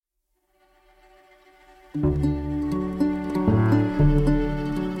Hello,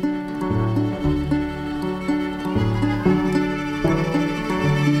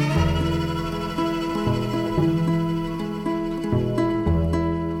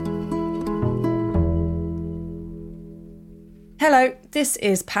 this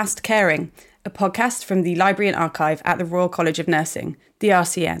is Past Caring, a podcast from the Library and Archive at the Royal College of Nursing, the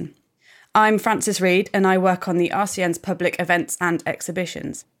RCN. I'm Frances Reid and I work on the RCN's public events and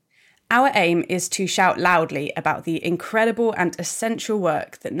exhibitions. Our aim is to shout loudly about the incredible and essential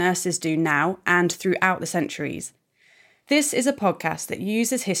work that nurses do now and throughout the centuries. This is a podcast that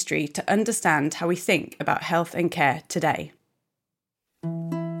uses history to understand how we think about health and care today.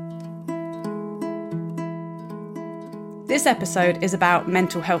 This episode is about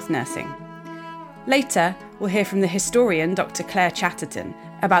mental health nursing. Later, we'll hear from the historian Dr. Claire Chatterton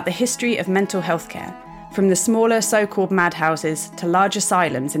about the history of mental health care, from the smaller so-called madhouses to large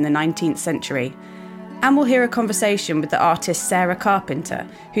asylums in the 19th century. And we'll hear a conversation with the artist Sarah Carpenter,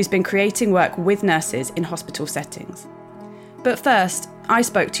 who's been creating work with nurses in hospital settings. But first, I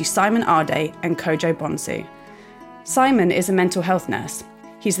spoke to Simon Ardey and Kojo Bonsu. Simon is a mental health nurse.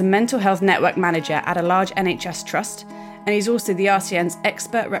 He's the mental health network manager at a large NHS trust, and he's also the RCN's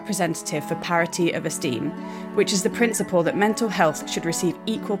expert representative for parity of esteem, which is the principle that mental health should receive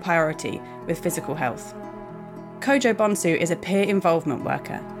equal priority with physical health. Kojo Bonsu is a peer involvement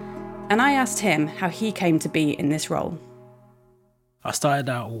worker, and I asked him how he came to be in this role. I started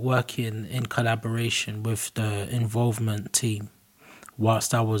out working in collaboration with the involvement team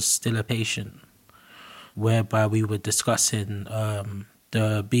whilst I was still a patient, whereby we were discussing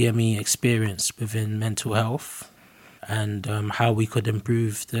the BME experience within mental health and how we could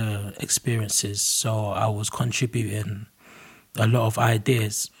improve the experiences. So I was contributing a lot of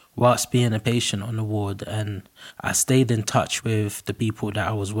ideas whilst being a patient on the ward, and I stayed in touch with the people that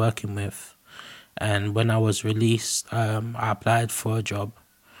I was working with. And when I was released, I applied for a job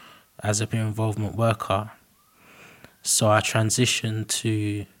as a peer involvement worker. So I transitioned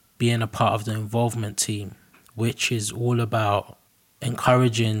to being a part of the involvement team, which is all about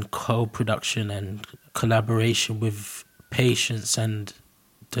encouraging co-production and collaboration with patients and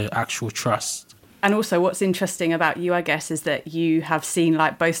the actual trust. And also what's interesting about you, I guess, is that you have seen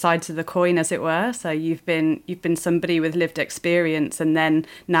like both sides of the coin, as it were. So you've been somebody with lived experience, and then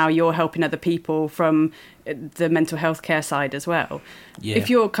now you're helping other people from the mental health care side as well. Yeah. If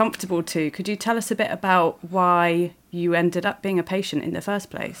you're comfortable to, could you tell us a bit about why you ended up being a patient in the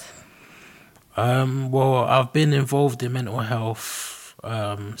first place? Well, I've been involved in mental health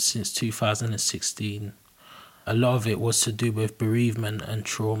since 2016. A lot of it was to do with bereavement and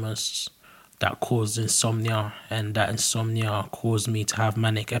traumas that caused insomnia, and that insomnia caused me to have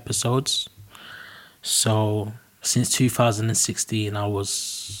manic episodes. So since 2016, I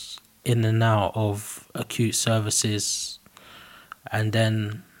was in and out of acute services, and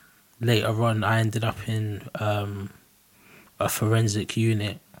then later on I ended up in a forensic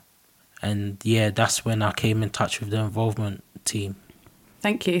unit. And yeah, that's when I came in touch with the involvement team.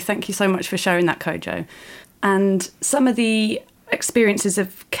 Thank you so much for sharing that, Kojo. And some of the experiences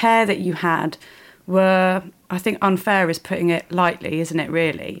of care that you had were, I think, unfair is putting it lightly, isn't it,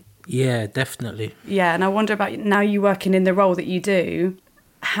 really? Yeah, definitely. Yeah, and I wonder about now you working in the role that you do,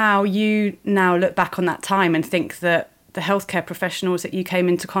 how you now look back on that time and think that the healthcare professionals that you came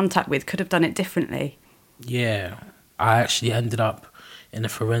into contact with could have done it differently. Yeah, I actually ended up in a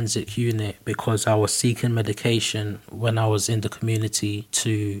forensic unit because I was seeking medication when I was in the community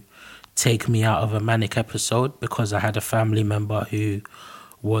to take me out of a manic episode, because I had a family member who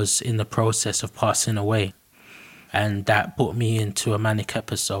was in the process of passing away, and that put me into a manic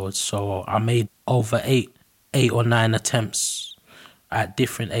episode. So I made over eight or nine attempts at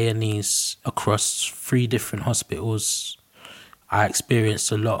different A&Es across 3 different hospitals. I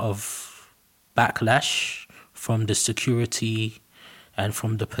experienced a lot of backlash from the security and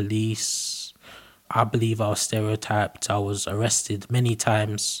from the police. I believe I was stereotyped. I was arrested many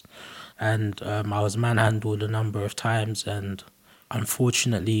times, and I was manhandled a number of times. And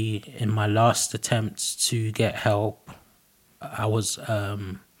unfortunately, in my last attempt to get help, I was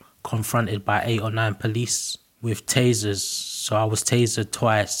confronted by 8 or 9 police with tasers. So I was tasered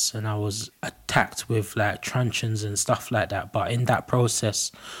twice, and I was attacked with like truncheons and stuff like that. But in that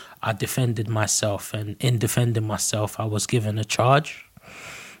process, I defended myself, and in defending myself, I was given a charge,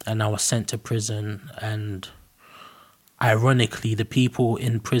 and I was sent to prison. And ironically, the people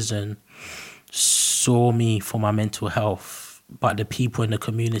in prison saw me for my mental health, but the people in the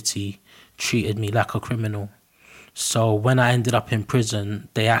community treated me like a criminal. So when I ended up in prison,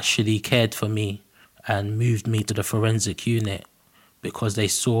 they actually cared for me and moved me to the forensic unit, because they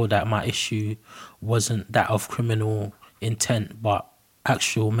saw that my issue wasn't that of criminal intent, but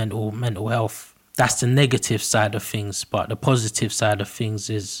actual mental health. That's the negative side of things, but the positive side of things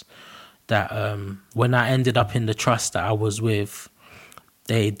is that when I ended up in the trust that I was with,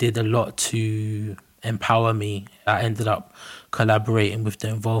 they did a lot to empower me. I ended up collaborating with the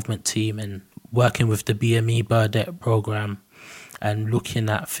involvement team and working with the BME Burdett program and looking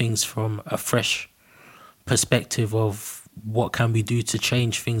at things from a fresh perspective of what can we do to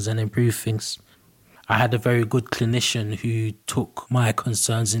change things and improve things. I had a very good clinician who took my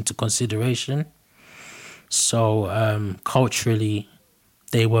concerns into consideration. So culturally,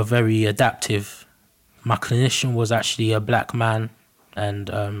 they were very adaptive. My clinician was actually a black man, and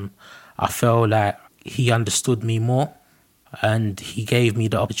I felt like he understood me more, and he gave me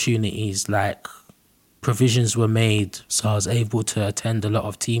the opportunities, like provisions were made, so I was able to attend a lot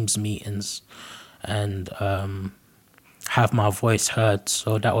of Teams meetings and have my voice heard.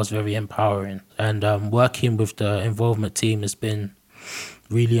 So that was very empowering. And working with the involvement team has been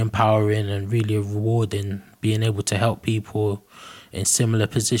really empowering and really rewarding, being able to help people in similar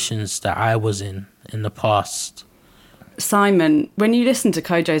positions that I was in the past. Simon, when you listen to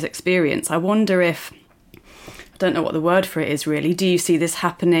Kojo's experience, I wonder if, I don't know what the word for it is really, do you see this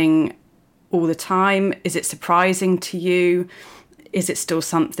happening all the time? Is it surprising to you? Is it still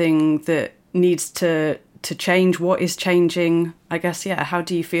something that needs to change? What is changing? I guess, yeah, how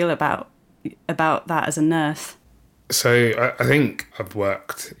do you feel about that as a nurse? So I think I've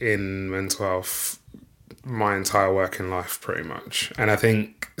worked in mental health my entire working life pretty much. And I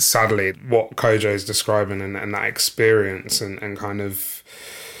think, sadly, what Kojo is describing and that experience and kind of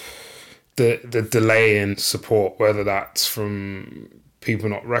the delay in support, whether that's from people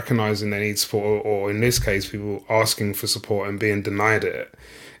not recognising they need support or in this case, people asking for support and being denied it,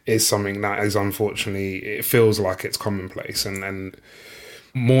 is something that is unfortunately, it feels like it's commonplace and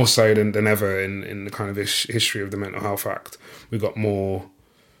more so than ever in the kind of history of the Mental Health Act, we've got more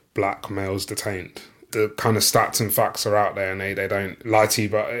black males detained. The kind of stats and facts are out there and they don't lie to you,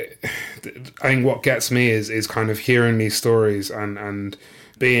 but I think what gets me is kind of hearing these stories and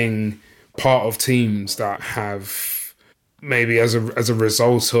being part of teams that have maybe as a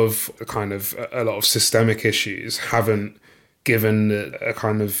result of kind of a lot of systemic issues haven't given a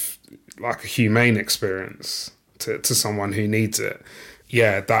kind of like a humane experience to someone who needs it.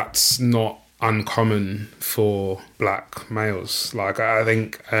 Yeah, that's not uncommon for black males. Like, I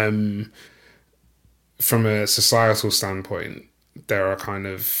think from a societal standpoint, there are kind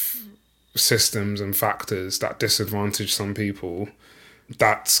of systems and factors that disadvantage some people.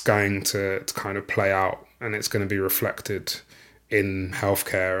 That's going to kind of play out and it's going to be reflected in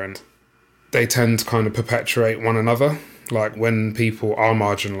healthcare, and they tend to kind of perpetuate one another. Like when people are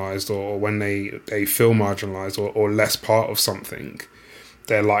marginalised or when they feel marginalised or less part of something,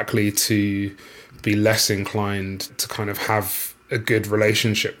 they're likely to be less inclined to kind of have a good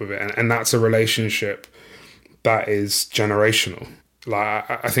relationship with it. And that's a relationship that is generational. Like,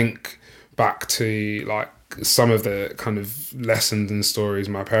 I think back to like some of the kind of lessons and stories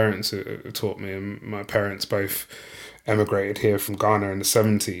my parents taught me, and my parents both emigrated here from Ghana in the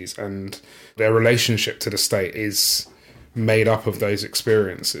 70s, and their relationship to the state is made up of those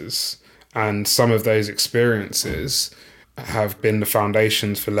experiences. And some of those experiences have been the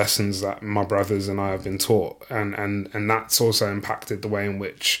foundations for lessons that my brothers and I have been taught. And that's also impacted the way in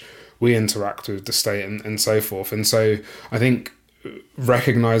which we interact with the state and so forth. And so I think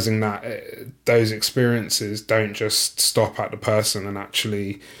recognising that those experiences don't just stop at the person, and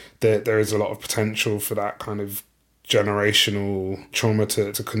actually there is a lot of potential for that kind of generational trauma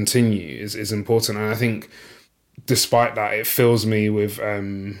to continue is important. And I think despite that, it fills me with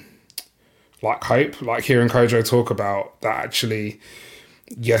like hope, like hearing Kojo talk about that actually,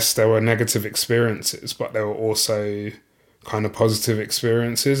 yes, there were negative experiences, but there were also kind of positive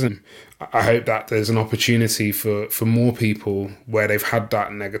experiences. And I hope that there's an opportunity for more people where they've had that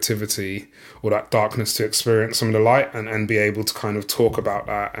negativity or that darkness to experience some of the light and be able to kind of talk about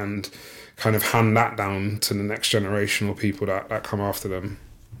that and kind of hand that down to the next generation or people that come after them.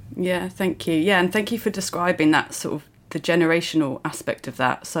 Yeah, thank you. Yeah, and thank you for describing that sort of the generational aspect of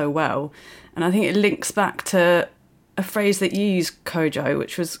that so well. And I think it links back to a phrase that you used, Kojo,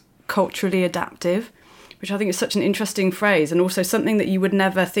 which was culturally adaptive, which I think is such an interesting phrase and also something that you would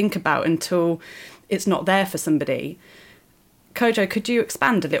never think about until it's not there for somebody. Kojo, could you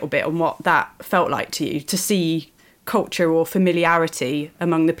expand a little bit on what that felt like to you, to see culture or familiarity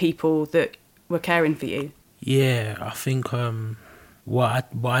among the people that were caring for you? Yeah, I think what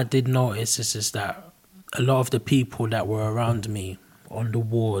I did notice is that a lot of the people that were around me on the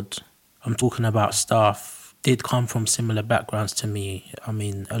ward, I'm talking about staff, did come from similar backgrounds to me. I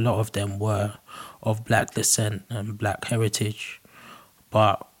mean, a lot of them were of black descent and black heritage,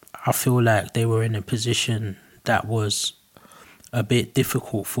 but I feel like they were in a position that was a bit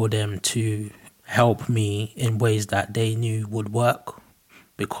difficult for them to help me in ways that they knew would work,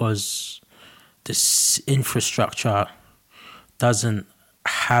 because this infrastructure doesn't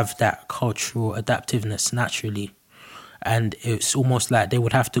have that cultural adaptiveness naturally. And it's almost like they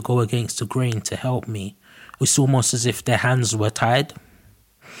would have to go against the grain to help me. It's almost as if their hands were tied.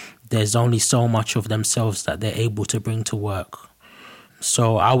 There's only so much of themselves that they're able to bring to work.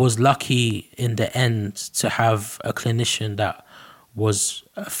 So I was lucky in the end to have a clinician that was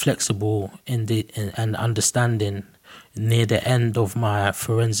flexible and understanding near the end of my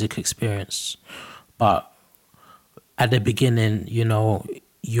forensic experience. But at the beginning, you know,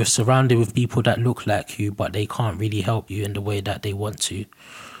 you're surrounded with people that look like you, but they can't really help you in the way that they want to.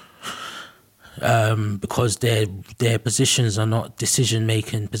 Because their positions are not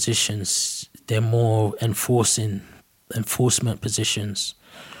decision-making positions. They're more enforcement positions.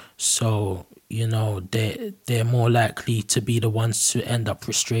 So, you know, they're more likely to be the ones to end up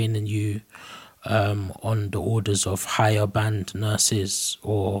restraining you on the orders of higher band nurses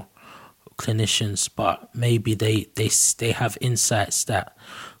or clinicians, but maybe they have insights that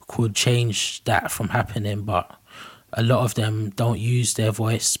could change that from happening. But a lot of them don't use their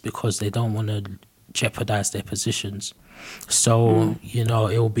voice because they don't want to jeopardize their positions. So you know,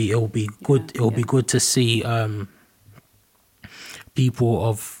 it'll be good. It'll be good to see people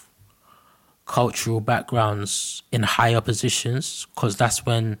of cultural backgrounds in higher positions, because that's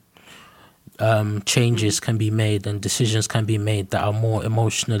when changes can be made and decisions can be made that are more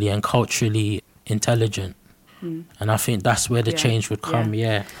emotionally and culturally intelligent. And I think that's where the change would come.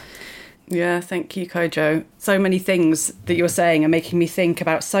 Yeah, thank you, Kojo. So many things that you're saying are making me think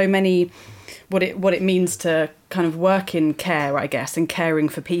about so many what it means to kind of work in care, I guess, and caring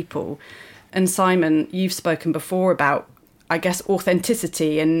for people. And Simon, you've spoken before about, I guess,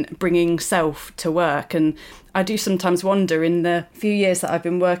 authenticity and bringing self to work. And I do sometimes wonder, in the few years that I've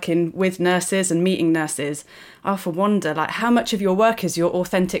been working with nurses and meeting nurses, I often wonder, like, how much of your work is your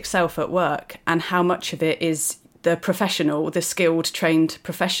authentic self at work and how much of it is the professional, the skilled, trained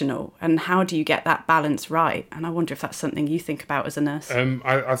professional, and how do you get that balance right? And I wonder if that's something you think about as a nurse.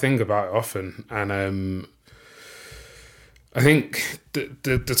 I think about it often, and I think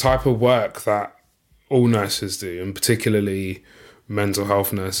the type of work that all nurses do, and particularly mental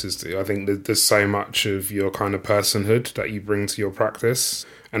health nurses do, I think that there's so much of your kind of personhood that you bring to your practice.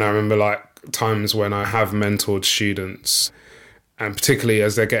 And I remember like times when I have mentored students, and particularly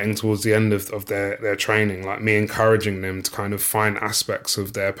as they're getting towards the end of their training, like me encouraging them to kind of find aspects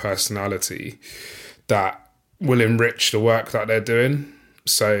of their personality that will enrich the work that they're doing.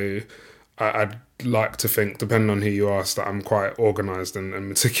 So I'd like to think, depending on who you ask, that I'm quite organised and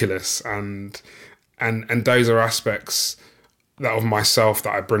meticulous, and those are aspects that of myself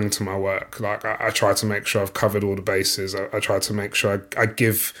that I bring to my work. Like I try to make sure I've covered all the bases. I try to make sure I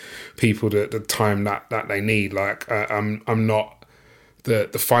give people the time that they need. Like I'm not the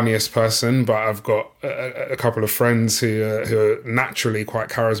funniest person, but I've got a couple of friends who are naturally quite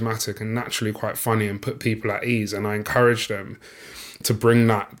charismatic and naturally quite funny and put people at ease, and I encourage them to bring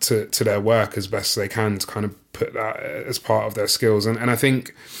that to their work as best they can, to kind of put that as part of their skills. And I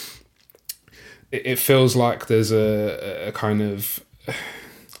think it feels like there's a kind of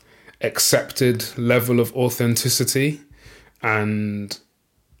accepted level of authenticity. And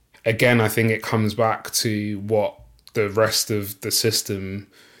again, I think it comes back to what the rest of the system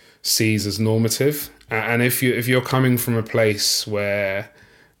sees as normative. And if you're coming from a place where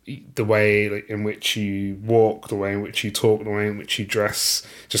the way in which you walk, the way in which you talk, the way in which you dress,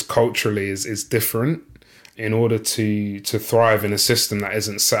 just culturally is different, in order to thrive in a system that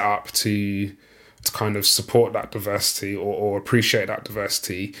isn't set up to kind of support that diversity or appreciate that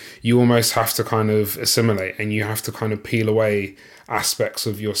diversity, you almost have to kind of assimilate, and you have to kind of peel away aspects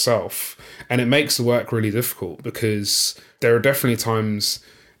of yourself. And it makes the work really difficult, because there are definitely times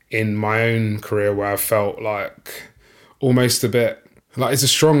in my own career where I felt like almost a bit, like, it's a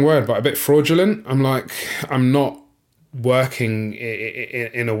strong word, but a bit fraudulent. I'm like, I'm not working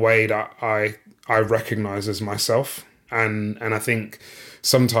in a way that I recognise as myself. And I think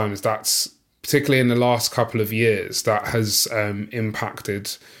sometimes that's, particularly in the last couple of years, that has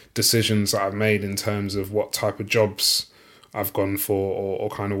impacted decisions that I've made in terms of what type of jobs I've gone for, or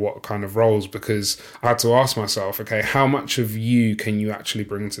kind of what kind of roles, because I had to ask myself, okay, how much of you can you actually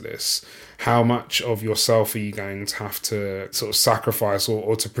bring to this? How much of yourself are you going to have to sort of sacrifice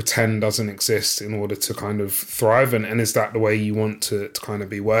or to pretend doesn't exist in order to kind of thrive? And is that the way you want to kind of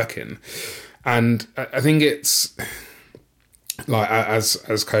be working? And I think it's like, as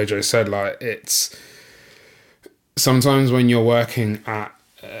Kojo said, like, it's sometimes when you're working at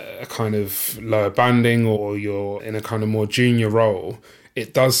a kind of lower banding or you're in a kind of more junior role,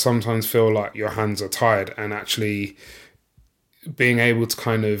 it does sometimes feel like your hands are tied, and actually being able to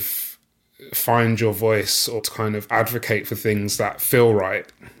kind of find your voice or to kind of advocate for things that feel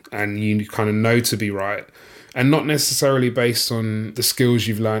right and you kind of know to be right, and not necessarily based on the skills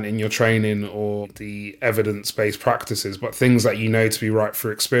you've learned in your training or the evidence-based practices, but things that you know to be right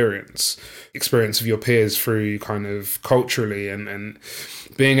for experience of your peers through kind of culturally, and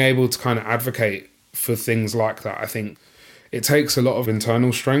being able to kind of advocate for things like that. I think it takes a lot of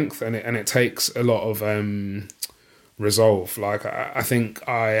internal strength, and it takes a lot of resolve. Like, I think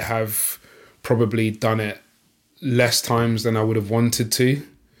I have probably done it less times than I would have wanted to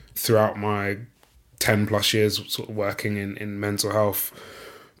throughout my 10 plus years sort of working in mental health.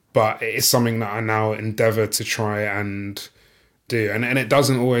 But it is something that I now endeavour to try and do. And it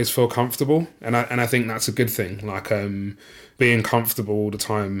doesn't always feel comfortable. And I think that's a good thing. Like, being comfortable all the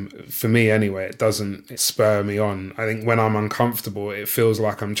time, for me anyway, it doesn't spur me on. I think when I'm uncomfortable, it feels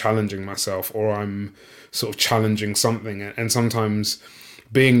like I'm challenging myself, or I'm sort of challenging something. And sometimes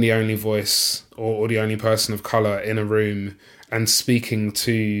being the only voice or the only person of colour in a room and speaking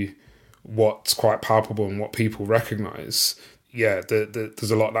to what's quite palpable and what people recognise,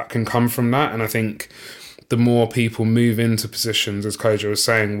 there's a lot that can come from that. And I think the more people move into positions, as Kojo was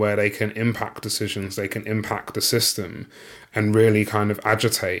saying, where they can impact decisions, they can impact the system and really kind of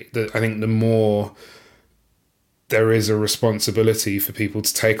agitate, I think the more there is a responsibility for people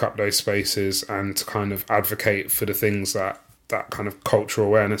to take up those spaces and to kind of advocate for the things that kind of cultural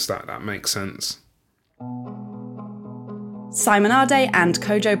awareness that makes sense. Simon Ade and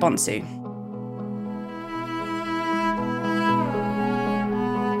Kojo Bonsu.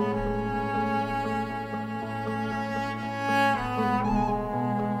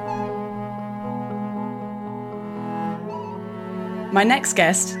 My next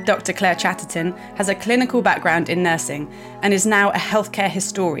guest, Dr. Claire Chatterton, has a clinical background in nursing and is now a healthcare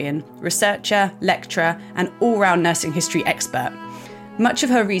historian, researcher, lecturer, and all-round nursing history expert. Much of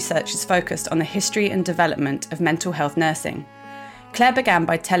her research is focused on the history and development of mental health nursing. Claire began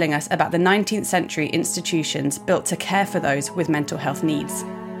by telling us about the 19th century institutions built to care for those with mental health needs.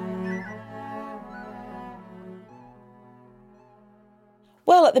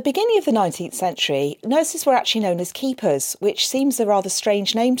 Well, at the beginning of the 19th century, nurses were actually known as keepers, which seems a rather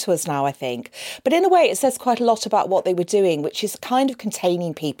strange name to us now, I think. But in a way, it says quite a lot about what they were doing, which is kind of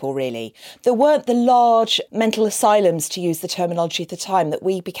containing people, really. There weren't the large mental asylums, to use the terminology at the time, that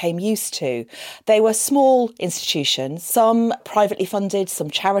we became used to. They were small institutions, some privately funded, some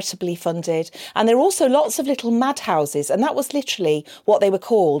charitably funded. And there were also lots of little madhouses, and that was literally what they were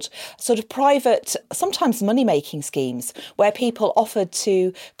called, sort of private, sometimes money-making schemes, where people offered to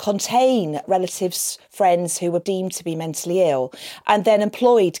contain relatives, friends who were deemed to be mentally ill, and then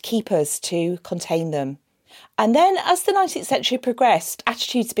employed keepers to contain them. And then as the 19th century progressed,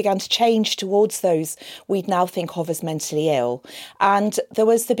 attitudes began to change towards those we'd now think of as mentally ill. And there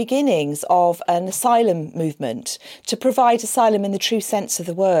was the beginnings of an asylum movement to provide asylum in the true sense of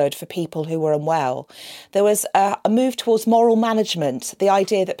the word for people who were unwell. There was a move towards moral management, the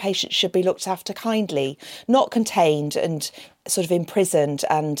idea that patients should be looked after kindly, not contained and sort of imprisoned,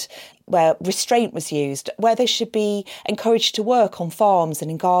 and where restraint was used, where they should be encouraged to work on farms and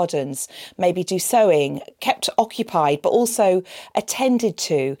in gardens, maybe do sewing, kept occupied, but also attended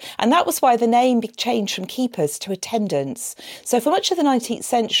to. And that was why the name changed from keepers to attendants. So for much of the 19th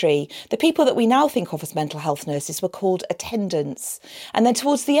century, the people that we now think of as mental health nurses were called attendants. And then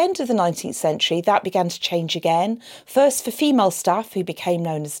towards the end of the 19th century, that began to change again, first for female staff who became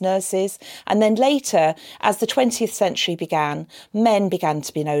known as nurses, and then later, as the 20th century began, men began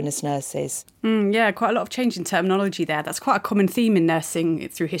to be known as nurses. Yeah, quite a lot of change in terminology there. That's quite a common theme in nursing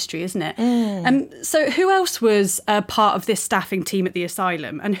through history, isn't it? So who else was a part of this staffing team at the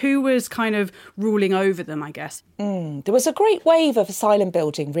asylum, and who was kind of ruling over them, I guess? There was a great wave of asylum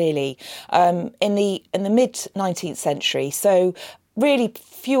building, really, in the mid-19th century. So really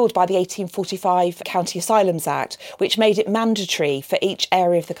fuelled by the 1845 County Asylums Act, which made it mandatory for each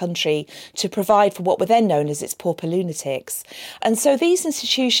area of the country to provide for what were then known as its pauper lunatics. And so these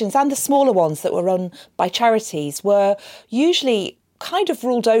institutions, and the smaller ones that were run by charities, were usually kind of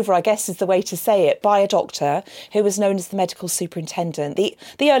ruled over, I guess is the way to say it, by a doctor who was known as the medical superintendent,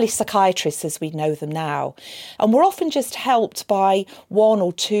 the early psychiatrists as we know them now, and were often just helped by one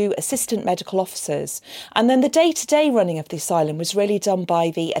or two assistant medical officers. And then the day-to-day running of the asylum was really done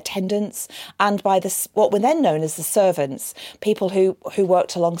by the attendants and by what were then known as the servants, people who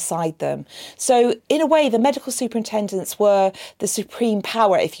worked alongside them. So in a way, the medical superintendents were the supreme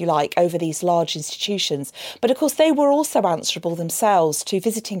power, if you like, over these large institutions. But of course, they were also answerable themselves to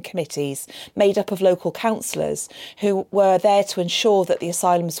visiting committees made up of local councillors who were there to ensure that the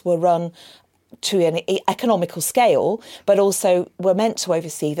asylums were run to an economical scale, but also were meant to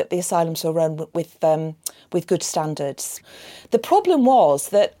oversee that the asylums were run with good standards. The problem was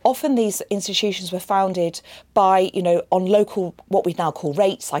that often these institutions were founded by, on local, what we now call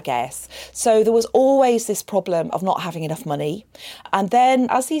rates, I guess. So there was always this problem of not having enough money. And then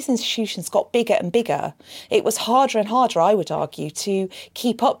as these institutions got bigger and bigger, it was harder and harder, I would argue, to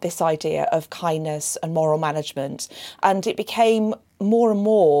keep up this idea of kindness and moral management. And it became more and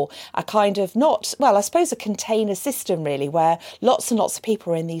more a kind of a container system really, where lots and lots of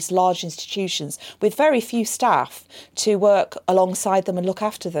people are in these large institutions with very few staff to work alongside them and look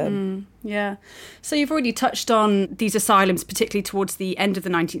after them. Yeah. So you've already touched on these asylums, particularly towards the end of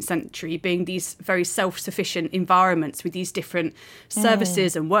the 19th century, being these very self-sufficient environments with these different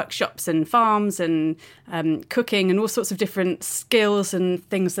services and workshops and farms and cooking and all sorts of different skills and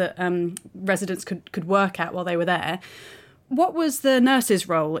things that residents could work at while they were there. What was the nurses'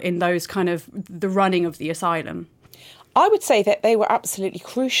 role in those kind of the running of the asylum? I would say that they were absolutely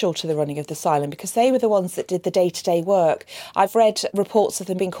crucial to the running of the asylum because they were the ones that did the day-to-day work. I've read reports of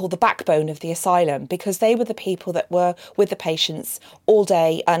them being called the backbone of the asylum because they were the people that were with the patients all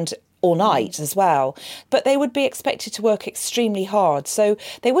day and all night as well. But they would be expected to work extremely hard. So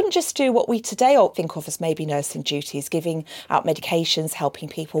they wouldn't just do what we today think of as maybe nursing duties, giving out medications, helping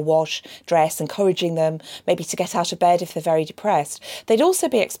people wash, dress, encouraging them maybe to get out of bed if they're very depressed. They'd also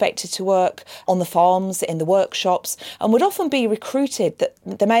be expected to work on the farms, in the workshops, and would often be recruited,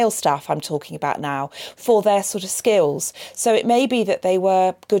 the male staff I'm talking about now, for their sort of skills. So it may be that they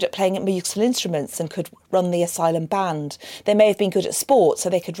were good at playing musical instruments and could run the asylum band. They may have been good at sport, so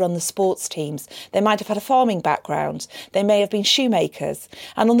they could run the sports teams. They might have had a farming background. They may have been shoemakers.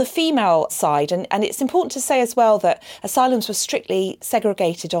 And on the female side, and it's important to say as well that asylums were strictly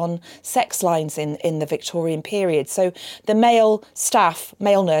segregated on sex lines in the Victorian period. So the male staff,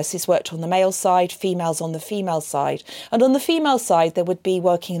 male nurses worked on the male side, females on the female side. And on the female side, there would be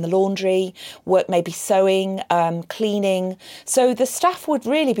working in the laundry, work maybe sewing, cleaning. So the staff would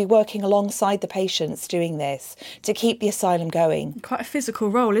really be working alongside the patients doing this to keep the asylum going. Quite a physical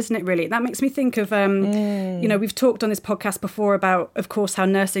role, isn't it, really? That makes me think of, we've talked on this podcast before about, of course, how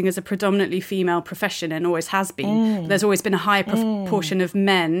nursing is a predominantly female profession and always has been. There's always been a higher proportion of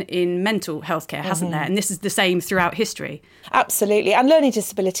men in mental health care, hasn't there? And this is the same throughout history. Absolutely. And learning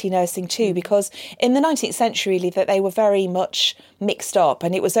disability nursing too, because in the 19th century, really, that they were very much mixed up.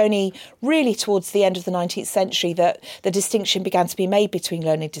 And it was only really towards the end of the 19th century that the distinction began to be made between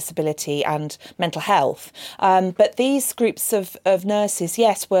learning disability and mental health. But these groups of nurses,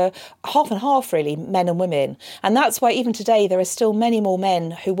 yes, were half and half, really, men and women. And that's why even today there are still many more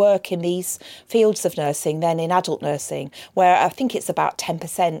men who work in these fields of nursing than in adult nursing, where I think it's about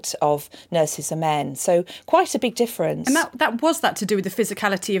 10% of nurses are men. So quite a big difference. And that was to do with the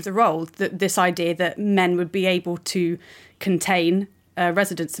physicality of the role, this idea that men would be able to contain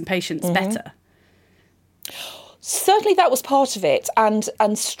residents and patients better. Certainly that was part of it, and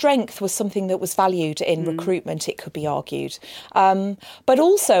strength was something that was valued in recruitment, it could be argued. But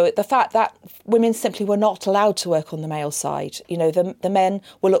also the fact that women simply were not allowed to work on the male side. You know, the men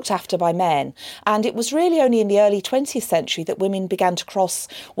were looked after by men. And it was really only in the early 20th century that women began to cross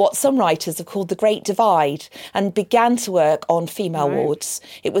what some writers have called the Great Divide and began to work on female wards.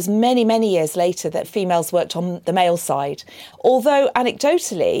 It was many, many years later that females worked on the male side. Although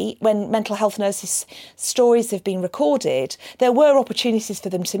anecdotally, when mental health nurses' stories have been recorded, there were opportunities for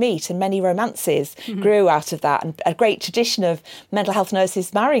them to meet, and many romances grew out of that, and a great tradition of mental health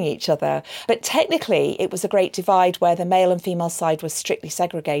nurses marrying each other. But technically, it was a great divide where the male and female side was strictly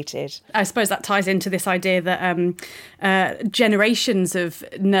segregated. I suppose that ties into this idea that generations of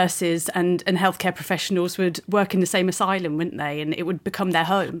nurses and healthcare professionals would work in the same asylum, wouldn't they? And it would become their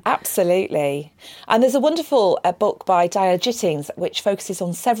home. Absolutely. And there's a wonderful book by Diana Gittings which focuses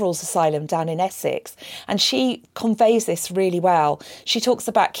on Severals Asylum down in Essex, and she really conveys this really well. She talks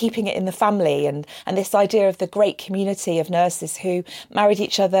about keeping it in the family and this idea of the great community of nurses who married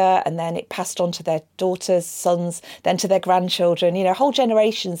each other, and then it passed on to their daughters, sons, then to their grandchildren, whole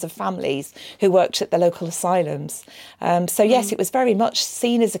generations of families who worked at the local asylums. So yes, it was very much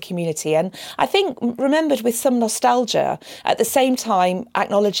seen as a community, and I think remembered with some nostalgia, at the same time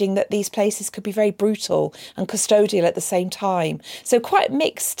acknowledging that these places could be very brutal and custodial at the same time. So quite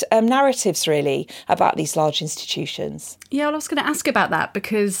mixed narratives really about these large institutions. Yeah, well, I was going to ask about that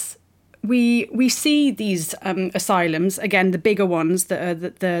because we see these asylums, again, the bigger ones that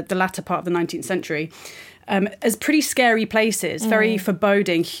are the latter part of the 19th century, as pretty scary places, very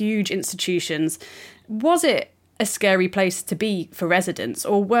foreboding, huge institutions. Was it a scary place to be for residents,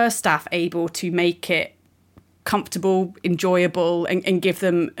 or were staff able to make it comfortable, enjoyable, and give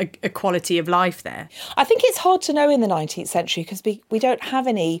them a quality of life there? I think it's hard to know in the 19th century because we don't have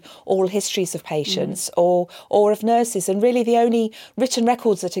any oral histories of patients or of nurses, and really the only written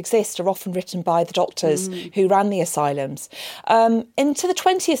records that exist are often written by the doctors who ran the asylums. Into the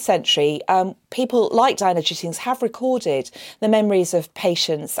 20th century, people like Diana Gittings have recorded the memories of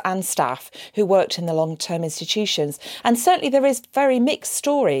patients and staff who worked in the long-term institutions, and certainly there is very mixed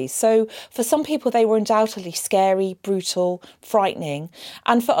stories. So for some people they were undoubtedly scary, brutal, frightening.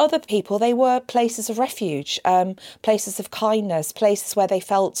 And for other people, they were places of refuge, places of kindness, places where they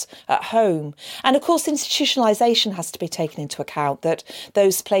felt at home. And of course, institutionalisation has to be taken into account, that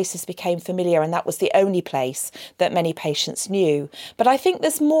those places became familiar and that was the only place that many patients knew. But I think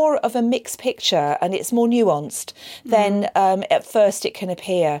there's more of a mixed picture and it's more nuanced than at first it can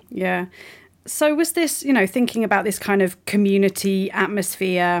appear. Yeah. So was this, thinking about this kind of community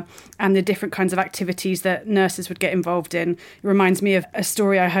atmosphere and the different kinds of activities that nurses would get involved in, it reminds me of a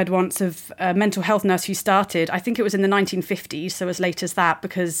story I heard once of a mental health nurse who started, I think it was in the 1950s, so as late as that,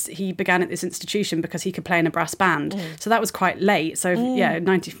 because he began at this institution because he could play in a brass band. So that was quite late. So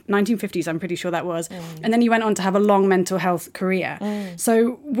 1950s, I'm pretty sure that was. And then he went on to have a long mental health career.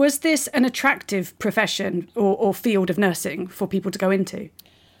 So was this an attractive profession or field of nursing for people to go into?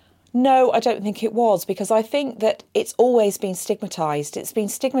 No, I don't think it was, because I think that it's always been stigmatised. It's been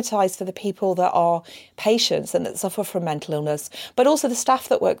stigmatised for the people that are patients and that suffer from mental illness, but also the staff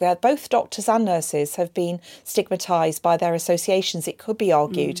that work there. Both doctors and nurses have been stigmatised by their associations, it could be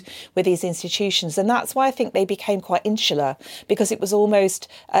argued, with these institutions. And that's why I think they became quite insular, because it was almost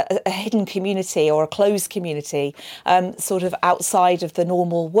a hidden community or a closed community, sort of outside of the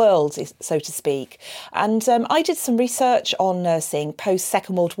normal world, so to speak. And I did some research on nursing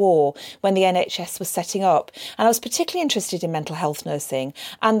post-Second World War, when the NHS was setting up. And I was particularly interested in mental health nursing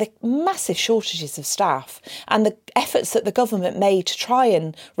and the massive shortages of staff and the efforts that the government made to try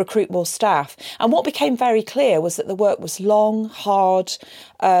and recruit more staff. And what became very clear was that the work was long, hard,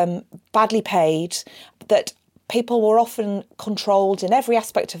 badly paid, that people were often controlled in every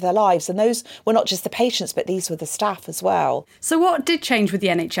aspect of their lives. And those were not just the patients, but these were the staff as well. So what did change with the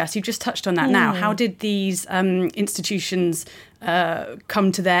NHS? You just touched on that now. How did these institutions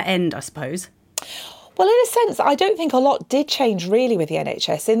come to their end, I suppose? Well, in a sense, I don't think a lot did change really with the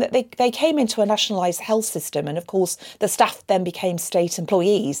NHS, in that they came into a nationalised health system, and of course the staff then became state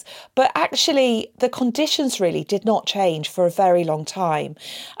employees. But actually the conditions really did not change for a very long time.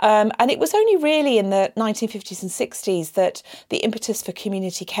 And it was only really in the 1950s and 60s that the impetus for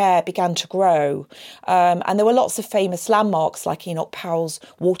community care began to grow. And there were lots of famous landmarks like Enoch Powell's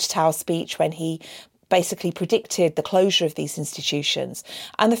Water Tower speech when he basically predicted the closure of these institutions,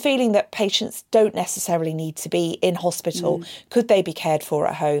 and the feeling that patients don't necessarily need to be in hospital. Could they be cared for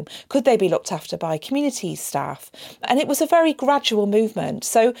at home? Could they be looked after by community staff? And it was a very gradual movement.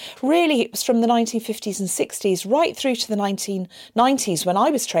 So really it was from the 1950s and 60s right through to the 1990s, when I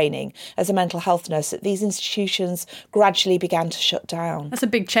was training as a mental health nurse, that these institutions gradually began to shut down. That's a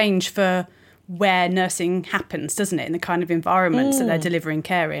big change for where nursing happens, doesn't it, in the kind of environments that they're delivering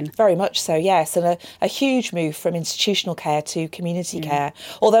care in. Very much so, yes, and a huge move from institutional care to community care.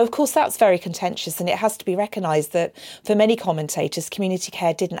 Although, of course, that's very contentious, and it has to be recognised that for many commentators, community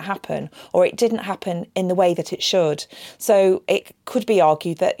care didn't happen, or it didn't happen in the way that it should. So it could be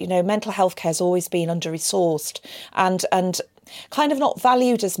argued that, mental health care has always been under-resourced and kind of not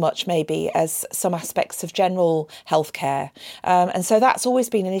valued as much maybe as some aspects of general healthcare. And so that's always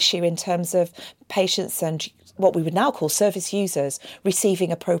been an issue in terms of patients and what we would now call service users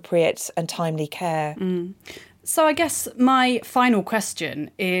receiving appropriate and timely care. So I guess my final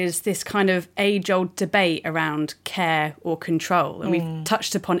question is this kind of age-old debate around care or control. And we've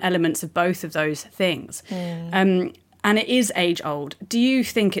touched upon elements of both of those things. And it is age-old. Do you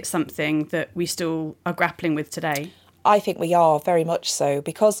think it's something that we still are grappling with today? I think we are, very much so,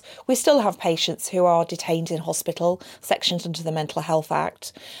 because we still have patients who are detained in hospital, sectioned under the Mental Health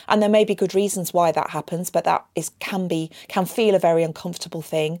Act, and there may be good reasons why that happens, but that can feel a very uncomfortable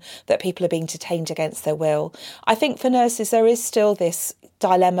thing, that people are being detained against their will. I think for nurses there is still this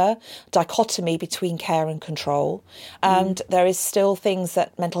dichotomy between care and control, and there is still things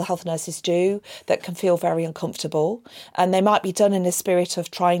that mental health nurses do that can feel very uncomfortable, and they might be done in a spirit of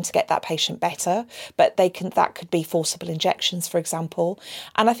trying to get that patient better, but that could be forcible injections, for example.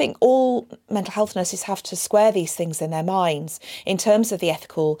 And I think all mental health nurses have to square these things in their minds in terms of the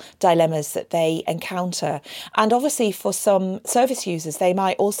ethical dilemmas that they encounter. And obviously for some service users, they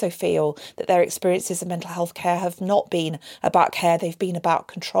might also feel that their experiences of mental health care have not been about care, they've been about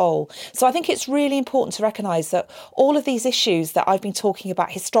control. So I think it's really important to recognise that all of these issues that I've been talking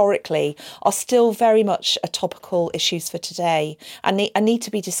about historically are still very much topical issues for today and need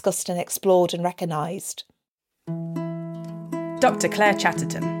to be discussed and explored and recognised. Dr. Claire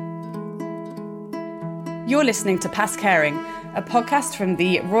Chatterton. You're listening to Past Caring, a podcast from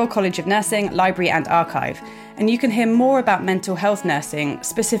the Royal College of Nursing, Library and Archive, and you can hear more about mental health nursing,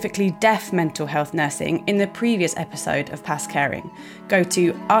 specifically deaf mental health nursing, in the previous episode of Past Caring. Go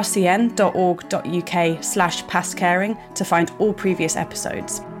to rcn.org.uk/pastcaring to find all previous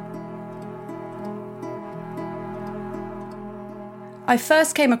episodes. I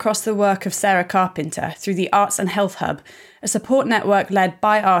first came across the work of Sarah Carpenter through the Arts and Health Hub, a support network led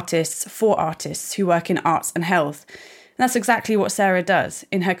by artists for artists who work in arts and health. And that's exactly what Sarah does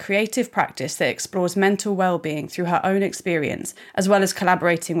in her creative practice that explores mental well-being through her own experience, as well as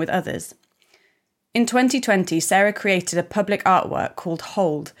collaborating with others. In 2020, Sarah created a public artwork called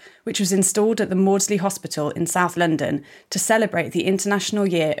Hold, which was installed at the Maudsley Hospital in South London to celebrate the International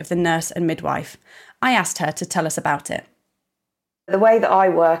Year of the Nurse and Midwife. I asked her to tell us about it. The way that I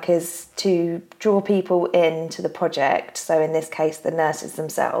work is to draw people into the project, so in this case the nurses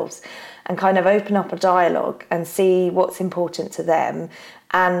themselves, and kind of open up a dialogue and see what's important to them.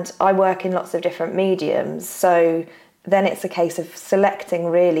 And I work in lots of different mediums, so then it's a case of selecting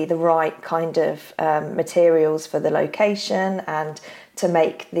really the right kind of materials for the location and to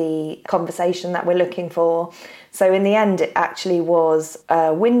make the conversation that we're looking for. So in the end it actually was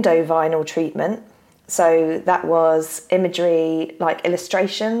a window vinyl treatment. So that was imagery like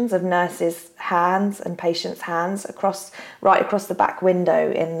illustrations of nurses' hands and patients' hands right across the back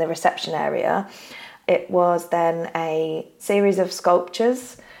window in the reception area. It was then a series of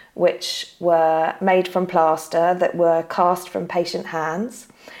sculptures which were made from plaster that were cast from patient hands.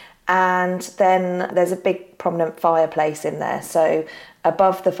 And then there's a big prominent fireplace in there. So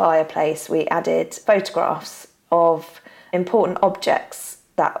above the fireplace, we added photographs of important objects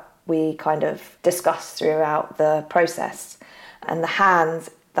that we kind of discussed throughout the process. And the hands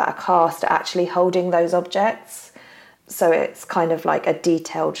that are cast are actually holding those objects. So it's kind of like a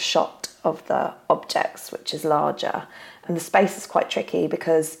detailed shot of the objects, which is larger. And the space is quite tricky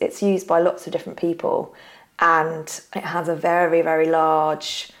because it's used by lots of different people. And it has a very, very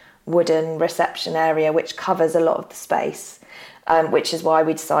large wooden reception area which covers a lot of the space, which is why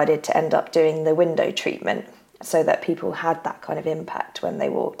we decided to end up doing the window treatment, so that people had that kind of impact when they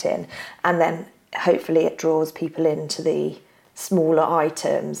walked in. And then hopefully it draws people into the smaller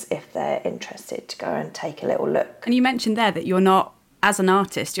items if they're interested to go and take a little look. And you mentioned there that you're not, as an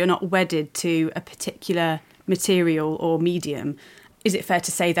artist, you're not wedded to a particular material or medium. Is it fair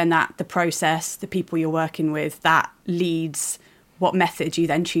to say then that the process, the people you're working with, that leads what method you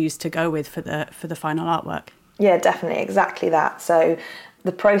then choose to go with for the final artwork? Yeah, definitely, exactly that. So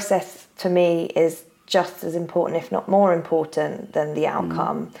the process to me is just as important, if not more important, than the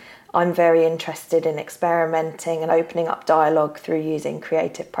outcome. I'm very interested in experimenting and opening up dialogue through using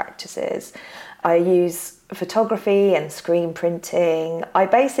creative practices. I use photography and screen printing. I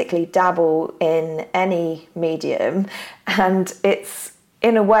basically dabble in any medium, and it's,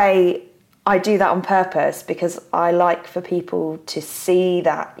 in a way, I do that on purpose because I like for people to see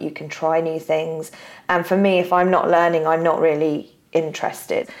that you can try new things. And for me, if I'm not learning, I'm not really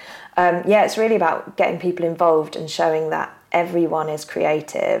interested. It's really about getting people involved and showing that everyone is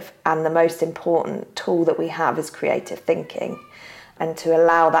creative, and the most important tool that we have is creative thinking. And to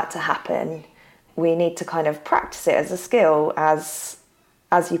allow that to happen, we need to kind of practice it as a skill as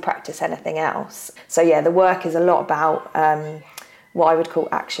you practice anything else. So yeah, the work is a lot about what I would call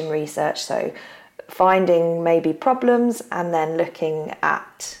action research. So finding maybe problems and then looking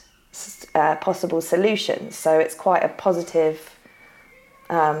at possible solutions. So it's quite a positive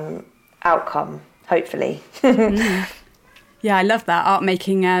outcome, hopefully. Yeah, I love that. Art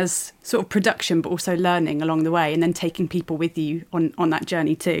making as sort of production, but also learning along the way and then taking people with you on that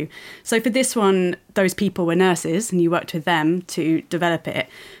journey too. So for this one, those people were nurses and you worked with them to develop it.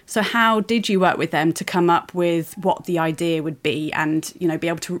 So how did you work with them to come up with what the idea would be and, you know, be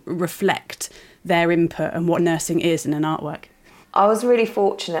able to reflect their input and what nursing is in an artwork? I was really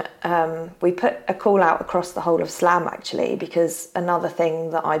fortunate. We put a call out across the whole of SLAM actually, because another thing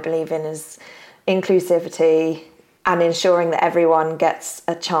that I believe in is inclusivity and ensuring that everyone gets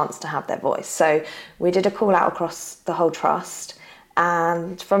a chance to have their voice. So we did a call out across the whole trust,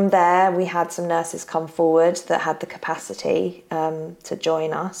 and from there we had some nurses come forward that had the capacity to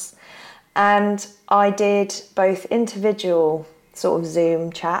join us. And I did both individual sort of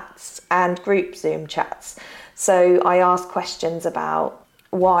Zoom chats and group Zoom chats. So I asked questions about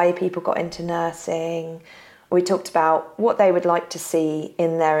why people got into nursing. We talked about what they would like to see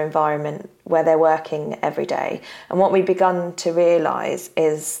in their environment where they're working every day. And what we've begun to realise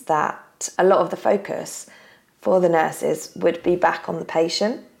is that a lot of the focus for the nurses would be back on the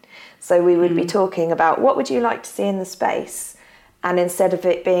patient. So we would be talking about what would you like to see in the space? And instead of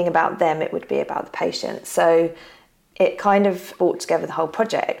it being about them, it would be about the patient. So it kind of brought together the whole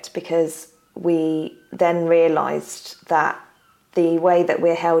project, because we then realised that the way that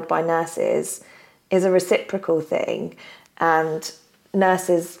we're held by nurses is a reciprocal thing, and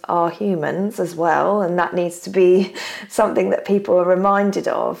nurses are humans as well, and that needs to be something that people are reminded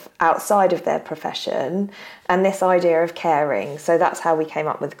of outside of their profession, and this idea of caring. So that's how we came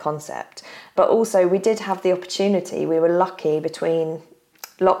up with the concept. But also we did have the opportunity, we were lucky between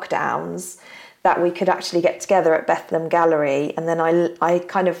lockdowns, that we could actually get together at Bethlehem Gallery, and then I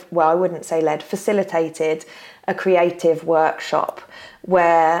kind of, well, I wouldn't say led, facilitated a creative workshop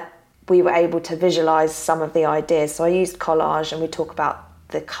where we were able to visualise some of the ideas. So I used collage, and we talk about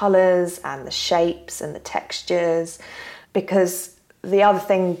the colours and the shapes and the textures, because the other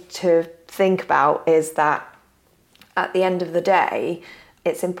thing to think about is that at the end of the day,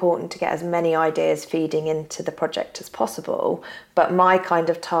 it's important to get as many ideas feeding into the project as possible. But my kind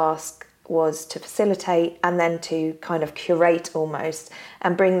of task was to facilitate and then to kind of curate almost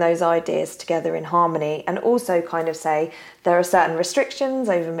and bring those ideas together in harmony, and also kind of say there are certain restrictions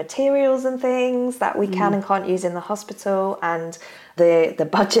over materials and things that we can and can't use in the hospital, and the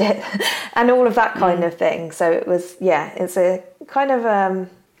budget and all of that kind of thing. So it was, it's a kind of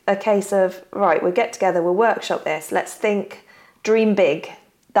a case of, right, we'll get together, we'll workshop this, let's think, dream big.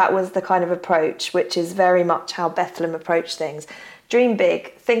 That was the kind of approach, which is very much how Bethlehem approached things. Dream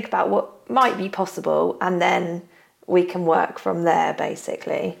big, think about what might be possible, and then we can work from there,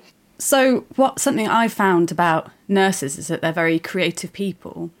 basically. So something I've found about nurses is that they're very creative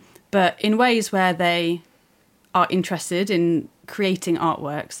people, but in ways where they are interested in creating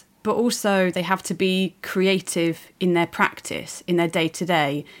artworks, but also they have to be creative in their practice, in their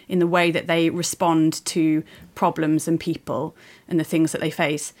day-to-day, in the way that they respond to problems and people and the things that they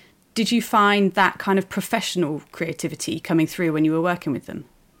face. Did you find that kind of professional creativity coming through when you were working with them?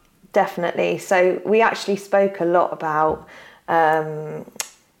 Definitely. So we actually spoke a lot about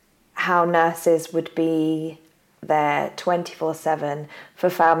how nurses would be there 24/7 for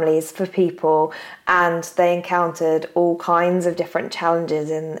families, for people, and they encountered all kinds of different challenges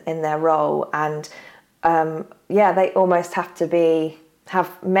in their role. And they almost have to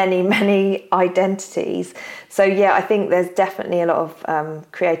have many identities. So I think there's definitely a lot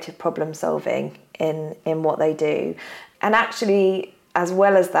of creative problem solving in what they do. And actually, as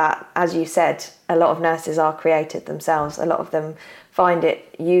well as that, as you said, a lot of nurses are creative themselves. A lot of them find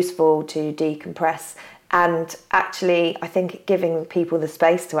it useful to decompress. And actually, I think giving people the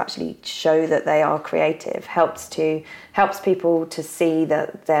space to actually show that they are creative helps people to see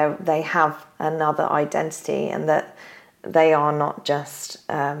that they have another identity, and that they are not just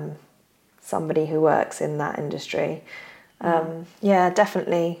somebody who works in that industry.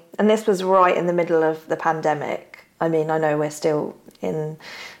 Definitely. And this was right in the middle of the pandemic. I mean, I know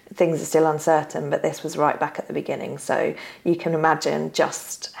things are still uncertain, but this was right back at the beginning. So you can imagine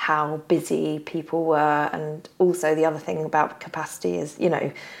just how busy people were. And also the other thing about capacity is,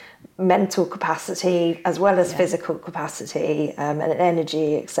 mental capacity as well as physical capacity and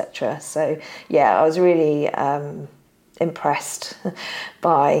energy, etc. So, I was really impressed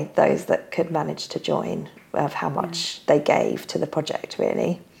by those that could manage to join, of how much they gave to the project,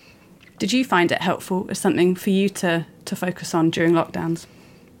 really. Did you find it helpful as something for you to focus on during lockdowns?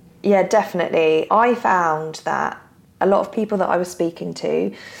 Yeah, definitely. I found that a lot of people that I was speaking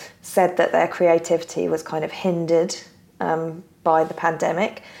to said that their creativity was kind of hindered by the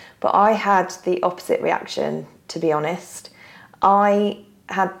pandemic. But I had the opposite reaction, to be honest. I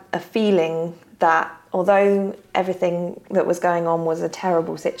had a feeling that although everything that was going on was a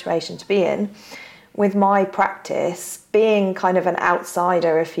terrible situation to be in, with my practice, being kind of an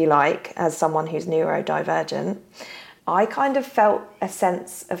outsider, if you like, as someone who's neurodivergent, I kind of felt a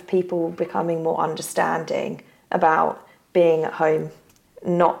sense of people becoming more understanding about being at home,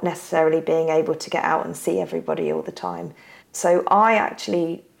 not necessarily being able to get out and see everybody all the time. So I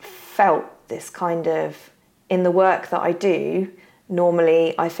actually felt this kind of, in the work that I do,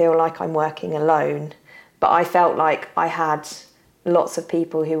 normally I feel like I'm working alone, but I felt like I had lots of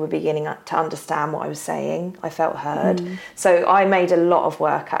people who were beginning to understand what I was saying. I felt heard. So I made a lot of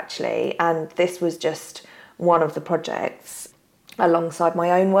work actually, and this was just one of the projects alongside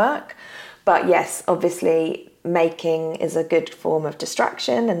my own work. But yes, obviously making is a good form of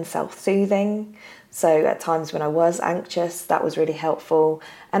distraction and self-soothing. So at times when I was anxious, that was really helpful.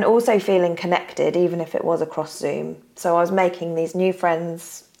 And also feeling connected, even if it was across Zoom. So I was making these new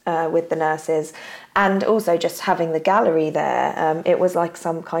friends with the nurses, and also just having the gallery there. It was like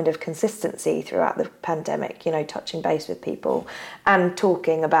some kind of consistency throughout the pandemic, you know, touching base with people and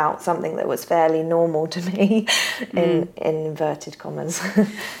talking about something that was fairly normal to me, in inverted commas.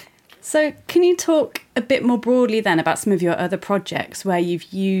 So can you talk a bit more broadly then about some of your other projects where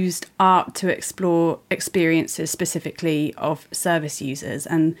you've used art to explore experiences specifically of service users,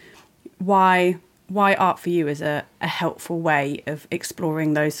 and why art for you is a helpful way of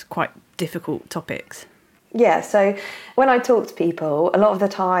exploring those quite difficult topics? Yeah, so when I talk to people, a lot of the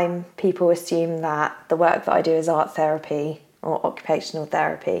time people assume that the work that I do is art therapy or occupational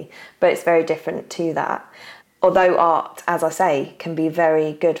therapy, but it's very different to that. Although art, as I say, can be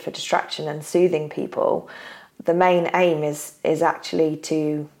very good for distraction and soothing people, the main aim is actually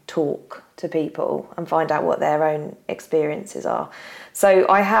to talk to people and find out what their own experiences are. So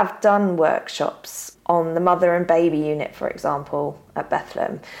I have done workshops on the mother and baby unit, for example, at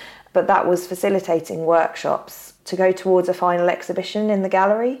Bethlehem, but that was facilitating workshops to go towards a final exhibition in the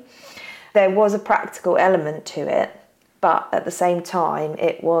gallery. There was a practical element to it, but at the same time,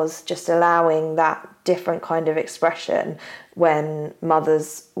 it was just allowing that different kind of expression when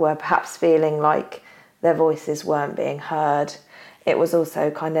mothers were perhaps feeling like their voices weren't being heard. It was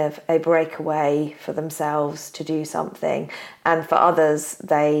also kind of a breakaway for themselves to do something. And for others,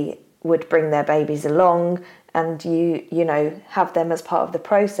 they would bring their babies along and you know, have them as part of the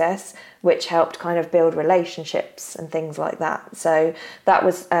process, which helped kind of build relationships and things like that. So that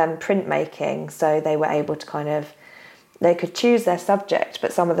was printmaking. So they were able to they could choose their subject,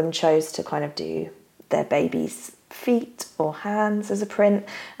 but some of them chose to kind of do their baby's feet or hands as a print.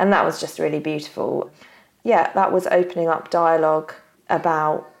 And that was just really beautiful. Yeah, that was opening up dialogue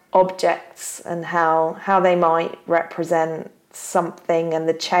about objects and how they might represent something and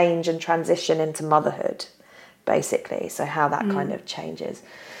the change and transition into motherhood, basically. So how that kind of changes.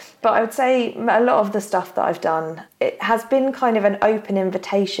 But I would say a lot of the stuff that I've done, it has been kind of an open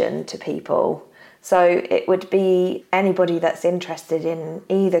invitation to people. So it would be anybody that's interested in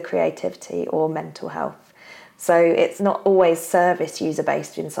either creativity or mental health. So it's not always service user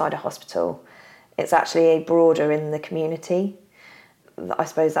based inside a hospital. It's actually broader in the community. I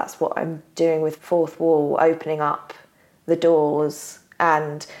suppose that's what I'm doing with Fourth Wall, opening up the doors,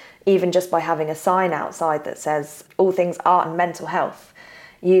 and even just by having a sign outside that says all things art and mental health,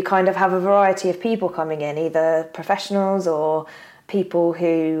 you kind of have a variety of people coming in, either professionals or people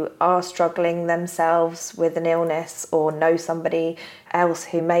who are struggling themselves with an illness or know somebody else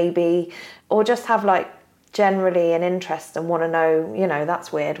who may be, or just have like generally an interest and want to know, you know,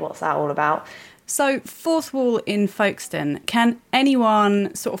 that's weird, what's that all about? So Fourth Wall in Folkestone, can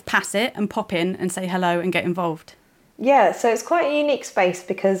anyone sort of pass it and pop in and say hello and get involved? Yeah, so it's quite a unique space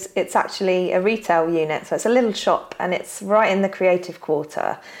because it's actually a retail unit. So it's a little shop and it's right in the creative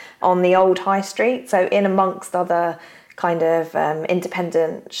quarter on the old high street. So in amongst other kind of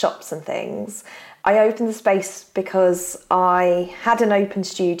independent shops and things. I opened the space because I had an open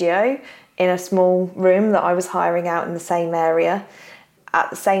studio in a small room that I was hiring out in the same area. At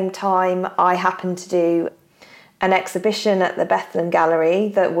the same time, I happened to do an exhibition at the Bethlehem Gallery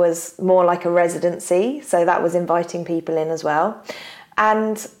that was more like a residency, so that was inviting people in as well.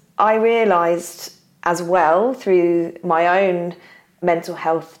 And I realised as well through my own mental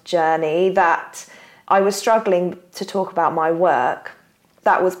health journey that I was struggling to talk about my work.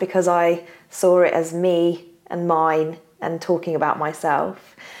 That was because I saw it as me and mine and talking about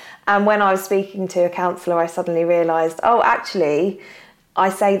myself. And when I was speaking to a counsellor, I suddenly realised, oh, actually, I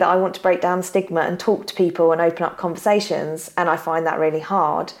say that I want to break down stigma and talk to people and open up conversations, and I find that really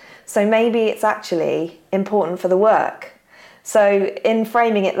hard. So maybe it's actually important for the work. So in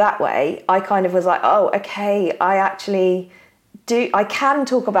framing it that way, I kind of was like, oh, okay, I actually I can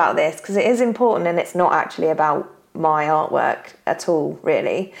talk about this because it is important, and it's not actually about my artwork at all,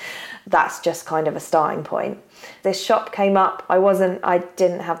 really. That's just kind of a starting point. This shop came up. I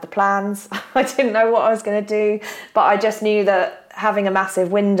didn't have the plans. I didn't know what I was going to do, but I just knew that having a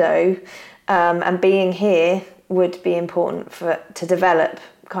massive window and being here would be important to develop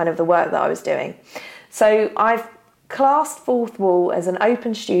kind of the work that I was doing. So I've classed Fourth Wall as an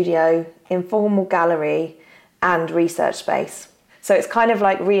open studio, informal gallery and research space. So it's kind of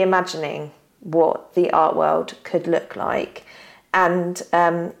like reimagining what the art world could look like. And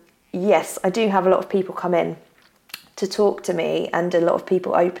yes, I do have a lot of people come in to talk to me, and a lot of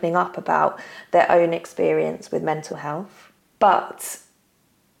people opening up about their own experience with mental health. But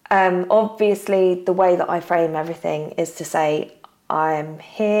obviously the way that I frame everything is to say I'm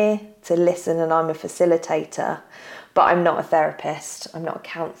here to listen and I'm a facilitator, but I'm not a therapist, I'm not a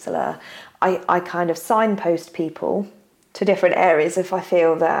counsellor. I kind of signpost people to different areas if I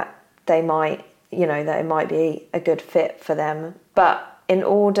feel that they might, that it might be a good fit for them. But in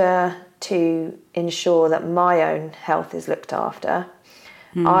order to ensure that my own health is looked after,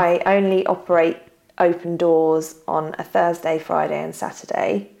 I only operate open doors on a Thursday, Friday and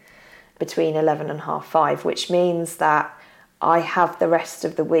Saturday between 11 and 5:30, which means that I have the rest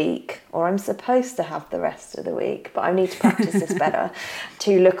of the week, or I'm supposed to have the rest of the week, but I need to practice this better,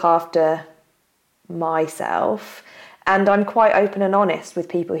 to look after myself. And I'm quite open and honest with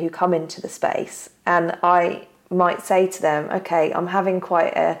people who come into the space. And I might say to them, okay, I'm having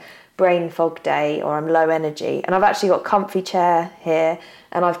quite a brain fog day, or I'm low energy. And I've actually got a comfy chair here,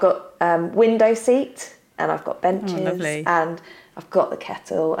 and I've got window seat, and I've got benches, and I've got the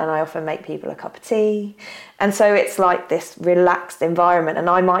kettle, and I often make people a cup of tea. And so it's like this relaxed environment. And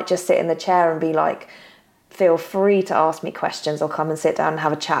I might just sit in the chair and be like, feel free to ask me questions or come and sit down and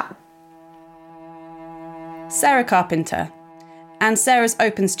have a chat. Sarah Carpenter. And Sarah's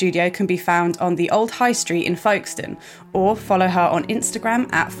open studio can be found on the Old High Street in Folkestone, or follow her on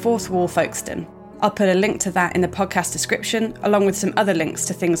Instagram at Fourth Wall Folkestone. I'll put a link to that in the podcast description, along with some other links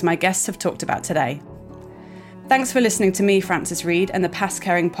to things my guests have talked about today. Thanks for listening to me, Frances Reid, and the Past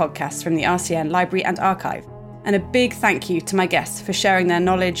Caring podcast from the RCN Library and Archive. And a big thank you to my guests for sharing their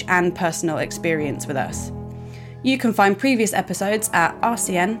knowledge and personal experience with us. You can find previous episodes at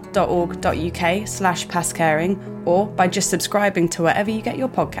rcn.org.uk/pastcaring, or by just subscribing to wherever you get your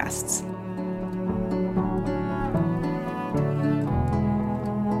podcasts.